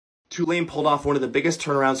Tulane pulled off one of the biggest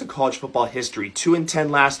turnarounds in college football history. 2-10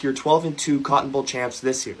 last year, 12-2 Cotton Bowl champs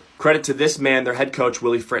this year. Credit to this man, their head coach,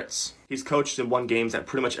 Willie Fritz. He's coached and won games at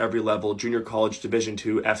pretty much every level, junior college, Division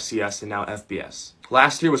II, FCS, and now FBS.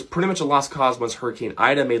 Last year was pretty much a lost cause once Hurricane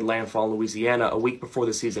Ida made landfall in Louisiana a week before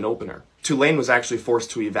the season opener. Tulane was actually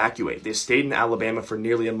forced to evacuate. They stayed in Alabama for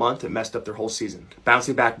nearly a month and messed up their whole season.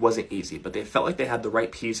 Bouncing back wasn't easy, but they felt like they had the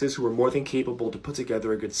right pieces who were more than capable to put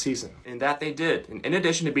together a good season. And that they did. And in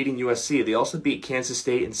addition to beating USC, they also beat Kansas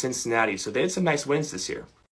State and Cincinnati, so they had some nice wins this year.